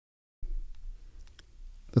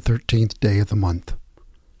The 13th day of the month.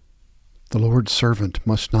 The Lord's servant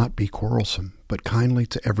must not be quarrelsome, but kindly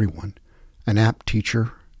to everyone, an apt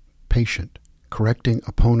teacher, patient, correcting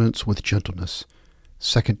opponents with gentleness.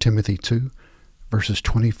 2 Timothy 2, verses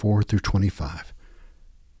 24 through 25.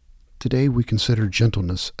 Today we consider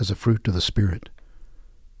gentleness as a fruit of the Spirit.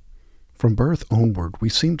 From birth onward, we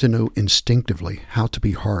seem to know instinctively how to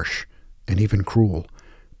be harsh and even cruel,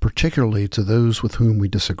 particularly to those with whom we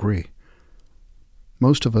disagree.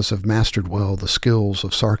 Most of us have mastered well the skills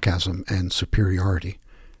of sarcasm and superiority.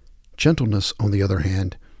 Gentleness, on the other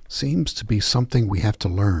hand, seems to be something we have to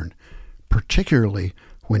learn, particularly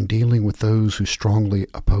when dealing with those who strongly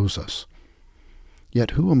oppose us.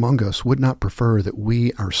 Yet who among us would not prefer that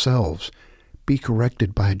we ourselves be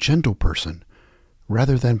corrected by a gentle person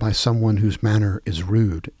rather than by someone whose manner is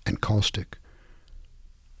rude and caustic?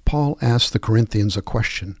 Paul asked the Corinthians a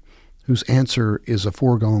question whose answer is a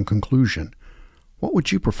foregone conclusion. What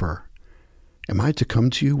would you prefer? Am I to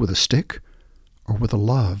come to you with a stick or with a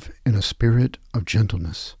love and a spirit of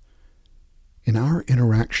gentleness? In our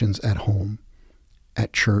interactions at home,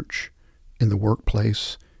 at church, in the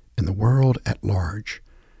workplace, in the world at large,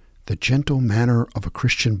 the gentle manner of a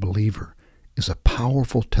Christian believer is a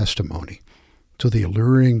powerful testimony to the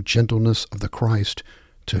alluring gentleness of the Christ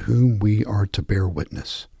to whom we are to bear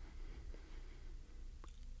witness.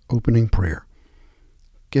 Opening prayer.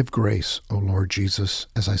 Give grace, O Lord Jesus,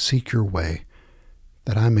 as I seek your way,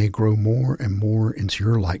 that I may grow more and more into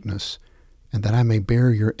your likeness, and that I may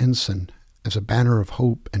bear your ensign as a banner of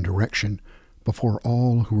hope and direction before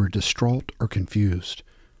all who are distraught or confused.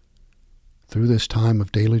 Through this time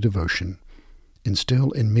of daily devotion,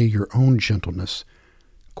 instill in me your own gentleness,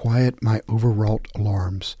 quiet my overwrought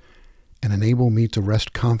alarms, and enable me to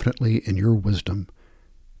rest confidently in your wisdom.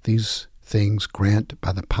 These things grant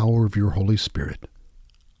by the power of your Holy Spirit.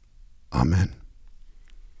 Amen.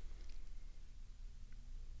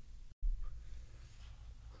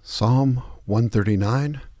 Psalm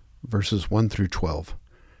 139, verses 1 through 12.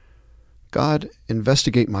 God,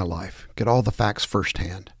 investigate my life. Get all the facts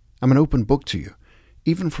firsthand. I'm an open book to you.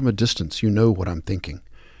 Even from a distance, you know what I'm thinking.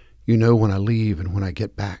 You know when I leave and when I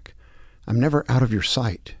get back. I'm never out of your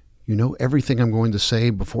sight. You know everything I'm going to say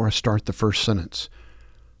before I start the first sentence.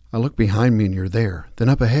 I look behind me and you're there, then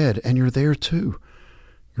up ahead and you're there too.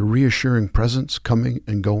 Your reassuring presence coming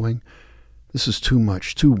and going. This is too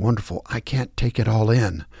much, too wonderful. I can't take it all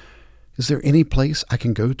in. Is there any place I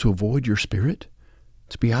can go to avoid your spirit?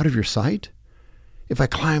 To be out of your sight? If I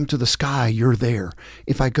climb to the sky, you're there.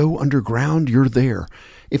 If I go underground, you're there.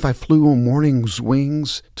 If I flew on morning's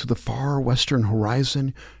wings to the far western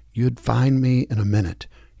horizon, you'd find me in a minute.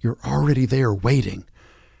 You're already there waiting.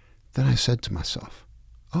 Then I said to myself,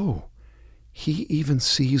 oh, he even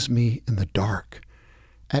sees me in the dark.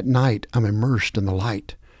 At night, I'm immersed in the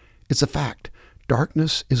light. It's a fact.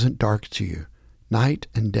 Darkness isn't dark to you. Night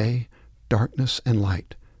and day, darkness and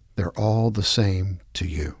light, they're all the same to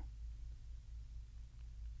you.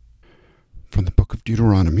 From the book of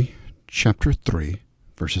Deuteronomy, chapter 3,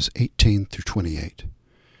 verses 18 through 28.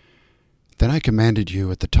 Then I commanded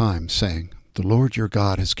you at the time, saying, the Lord your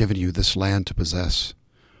God has given you this land to possess.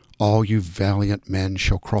 All you valiant men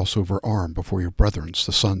shall cross over armed before your brethren,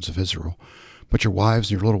 the sons of Israel. But your wives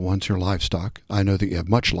and your little ones, your livestock, I know that you have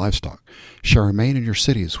much livestock, shall remain in your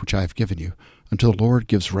cities which I have given you, until the Lord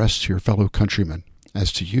gives rest to your fellow countrymen,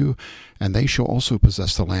 as to you, and they shall also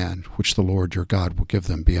possess the land which the Lord your God will give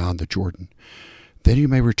them beyond the Jordan. Then you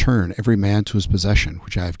may return every man to his possession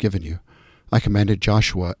which I have given you. I commanded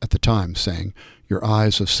Joshua at the time, saying, your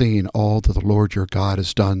eyes have seen all that the Lord your God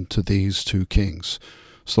has done to these two kings.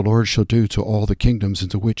 So the Lord shall do to all the kingdoms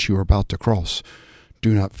into which you are about to cross.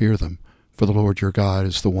 Do not fear them, for the Lord your God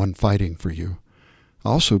is the one fighting for you. I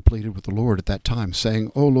also pleaded with the Lord at that time,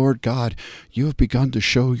 saying, O Lord God, you have begun to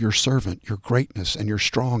show your servant your greatness and your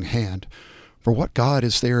strong hand. For what God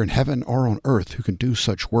is there in heaven or on earth who can do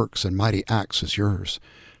such works and mighty acts as yours?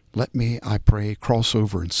 Let me, I pray, cross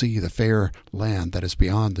over and see the fair land that is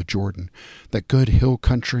beyond the Jordan, that good hill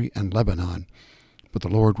country and Lebanon. But the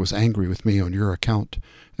Lord was angry with me on your account,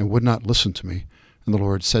 and would not listen to me. And the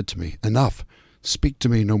Lord said to me, enough. Speak to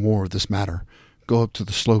me no more of this matter. Go up to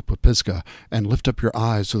the slope of Pisgah, and lift up your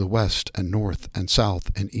eyes to the west and north and south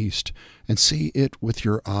and east, and see it with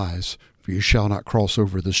your eyes, for you shall not cross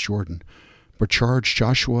over this Jordan. But charge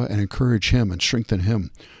Joshua and encourage him and strengthen him,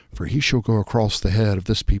 for he shall go across the head of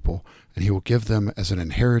this people, and he will give them as an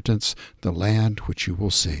inheritance the land which you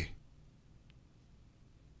will see.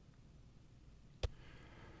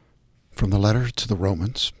 From the letter to the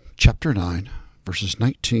Romans, chapter 9, verses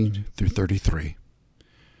 19 through 33.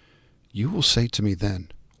 You will say to me then,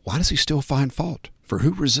 why does he still find fault? For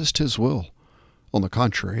who resists his will? On the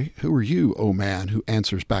contrary, who are you, O man, who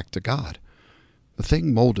answers back to God? The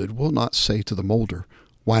thing molded will not say to the molder,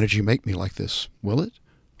 Why did you make me like this? Will it?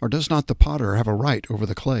 Or does not the potter have a right over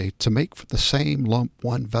the clay to make for the same lump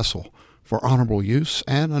one vessel, for honorable use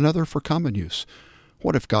and another for common use?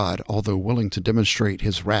 What if God, although willing to demonstrate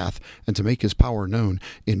his wrath and to make his power known,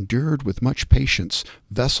 endured with much patience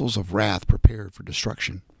vessels of wrath prepared for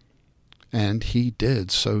destruction? And he did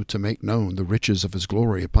so to make known the riches of his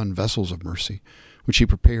glory upon vessels of mercy, which he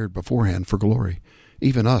prepared beforehand for glory,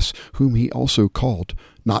 even us, whom he also called,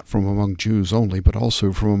 not from among Jews only, but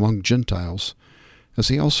also from among Gentiles. As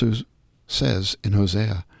he also says in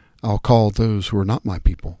Hosea, I'll call those who are not my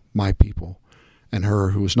people, and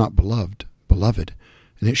her who is not beloved, beloved.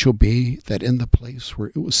 And it shall be that in the place where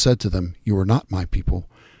it was said to them, You are not my people,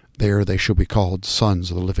 there they shall be called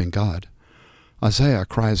sons of the living God. Isaiah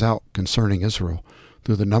cries out concerning Israel,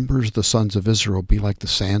 Though the numbers of the sons of Israel be like the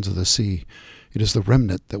sands of the sea, it is the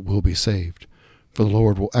remnant that will be saved. For the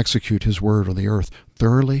Lord will execute his word on the earth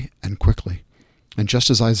thoroughly and quickly. And just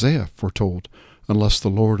as Isaiah foretold, unless the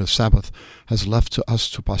Lord of Sabaoth has left to us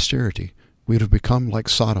to posterity, we would have become like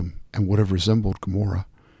Sodom and would have resembled Gomorrah.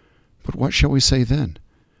 But what shall we say then?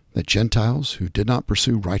 That Gentiles who did not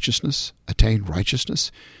pursue righteousness attained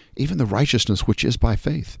righteousness, even the righteousness which is by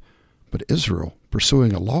faith. But Israel,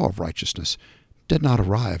 pursuing a law of righteousness, did not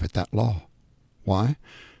arrive at that law. Why?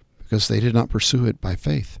 Because they did not pursue it by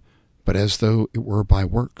faith, but as though it were by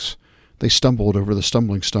works. They stumbled over the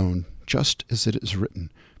stumbling stone, just as it is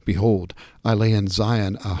written, Behold, I lay in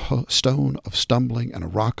Zion a stone of stumbling and a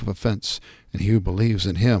rock of offense, and he who believes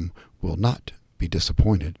in him will not be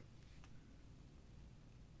disappointed.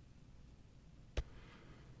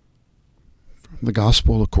 From the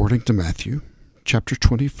Gospel according to Matthew, chapter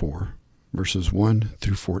 24, verses 1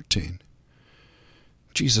 through 14.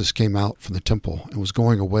 Jesus came out from the temple and was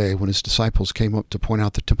going away when his disciples came up to point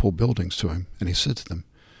out the temple buildings to him, and he said to them,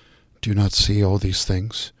 Do you not see all these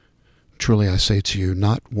things? Truly I say to you,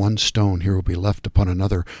 not one stone here will be left upon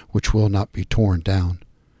another which will not be torn down.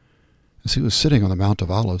 As he was sitting on the Mount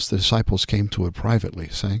of Olives, the disciples came to him privately,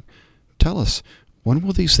 saying, Tell us, when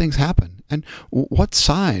will these things happen? And what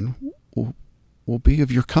sign will be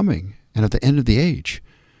of your coming and of the end of the age?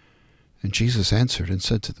 And Jesus answered and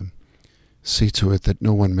said to them, See to it that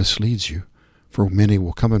no one misleads you, for many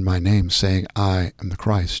will come in my name, saying, I am the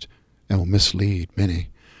Christ, and will mislead many.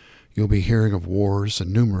 You will be hearing of wars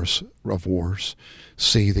and numerous of wars.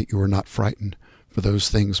 See that you are not frightened, for those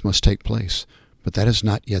things must take place, but that is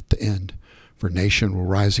not yet the end. For nation will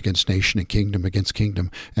rise against nation and kingdom against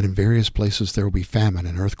kingdom, and in various places there will be famine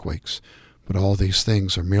and earthquakes. But all these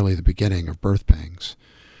things are merely the beginning of birth pangs.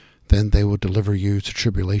 Then they will deliver you to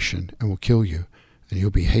tribulation and will kill you, and you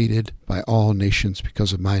will be hated by all nations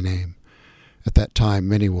because of my name. At that time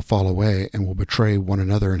many will fall away and will betray one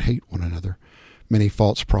another and hate one another. Many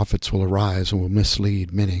false prophets will arise and will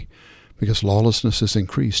mislead many. Because lawlessness is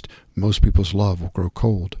increased, most people's love will grow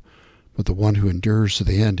cold. But the one who endures to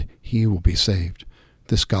the end, he will be saved.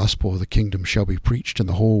 This gospel of the kingdom shall be preached in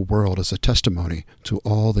the whole world as a testimony to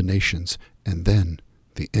all the nations, and then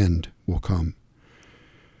the end will come.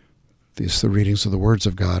 These are the readings of the words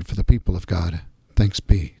of God for the people of God. Thanks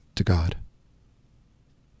be to God.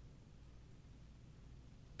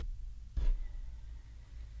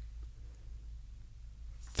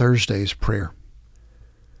 Thursday's prayer.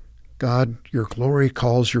 God, your glory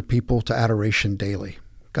calls your people to adoration daily.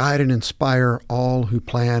 Guide and inspire all who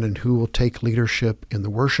plan and who will take leadership in the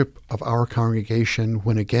worship of our congregation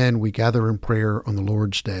when again we gather in prayer on the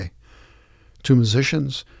Lord's Day. To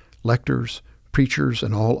musicians, lectors, preachers,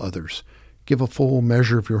 and all others, give a full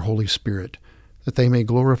measure of your Holy Spirit, that they may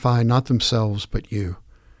glorify not themselves but you.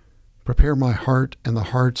 Prepare my heart and the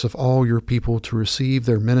hearts of all your people to receive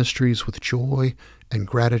their ministries with joy and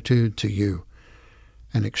gratitude to you,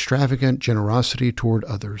 and extravagant generosity toward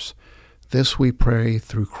others. This we pray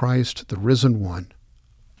through Christ, the risen one.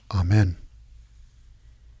 Amen.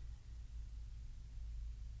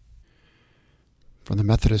 From the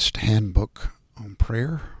Methodist Handbook on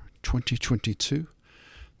Prayer, 2022,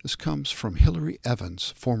 this comes from Hilary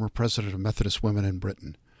Evans, former president of Methodist Women in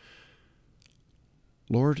Britain.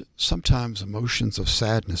 Lord, sometimes emotions of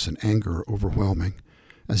sadness and anger are overwhelming,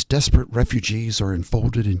 as desperate refugees are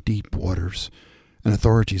enfolded in deep waters, and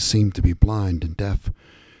authorities seem to be blind and deaf.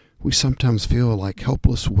 We sometimes feel like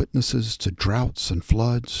helpless witnesses to droughts and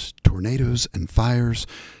floods, tornadoes and fires,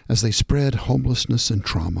 as they spread homelessness and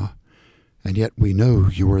trauma. And yet we know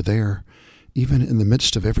you are there, even in the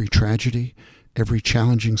midst of every tragedy, every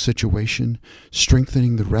challenging situation,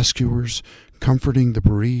 strengthening the rescuers, comforting the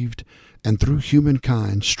bereaved, and through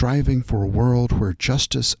humankind striving for a world where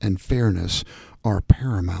justice and fairness are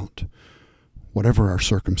paramount. Whatever our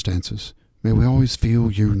circumstances, may we always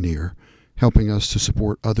feel you near, helping us to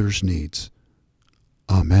support others' needs.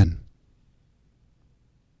 Amen.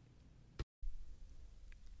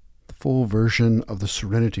 The full version of the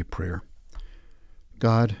Serenity Prayer.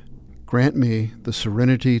 God, grant me the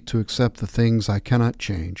serenity to accept the things I cannot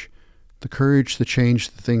change, the courage to change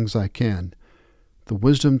the things I can, the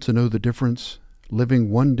wisdom to know the difference, living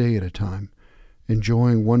one day at a time,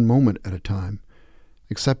 enjoying one moment at a time,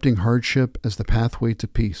 accepting hardship as the pathway to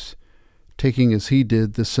peace, taking as He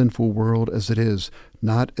did the sinful world as it is,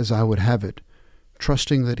 not as I would have it,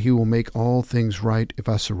 trusting that He will make all things right if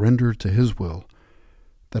I surrender to His will,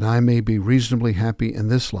 that I may be reasonably happy in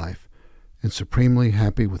this life and supremely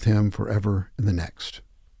happy with Him forever in the next.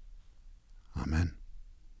 Amen.